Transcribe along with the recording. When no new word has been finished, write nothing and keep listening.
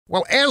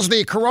Well, as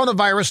the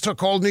coronavirus took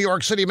hold, New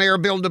York City Mayor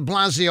Bill de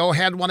Blasio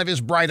had one of his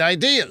bright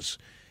ideas.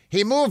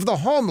 He moved the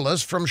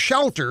homeless from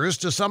shelters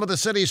to some of the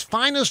city's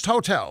finest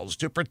hotels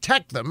to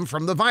protect them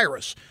from the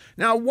virus.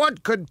 Now,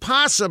 what could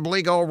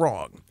possibly go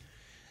wrong?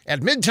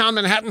 At Midtown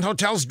Manhattan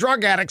hotels,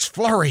 drug addicts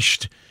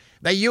flourished.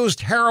 They used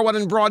heroin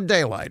in broad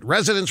daylight.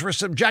 Residents were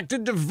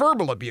subjected to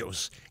verbal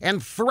abuse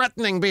and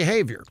threatening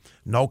behavior.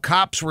 No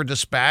cops were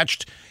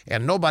dispatched,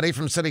 and nobody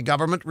from city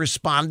government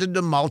responded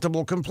to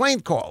multiple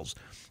complaint calls.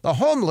 The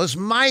homeless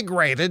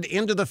migrated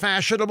into the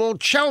fashionable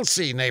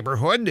Chelsea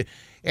neighborhood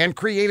and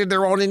created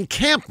their own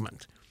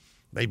encampment.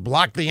 They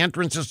blocked the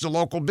entrances to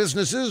local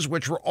businesses,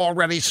 which were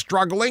already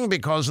struggling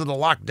because of the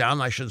lockdown,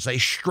 I should say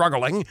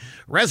struggling.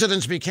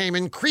 Residents became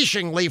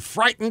increasingly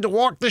frightened to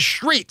walk the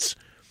streets.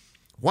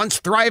 Once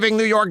thriving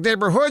New York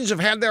neighborhoods have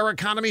had their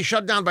economy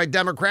shut down by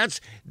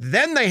Democrats,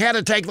 then they had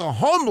to take the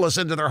homeless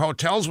into their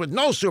hotels with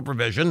no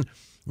supervision,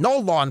 no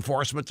law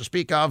enforcement to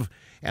speak of,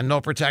 and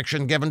no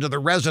protection given to the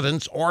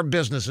residents or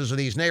businesses of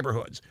these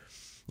neighborhoods.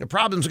 The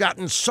problem's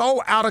gotten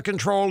so out of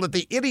control that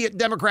the idiot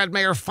Democrat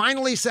mayor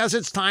finally says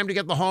it's time to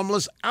get the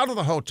homeless out of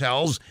the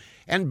hotels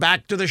and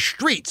back to the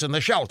streets and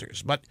the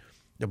shelters. But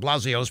de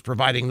Blasio's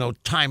providing no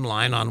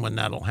timeline on when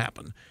that'll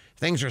happen.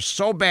 Things are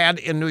so bad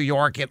in New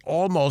York, it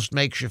almost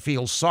makes you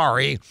feel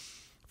sorry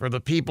for the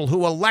people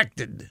who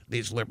elected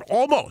these liberals.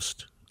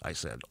 Almost, I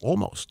said,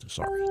 almost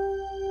sorry.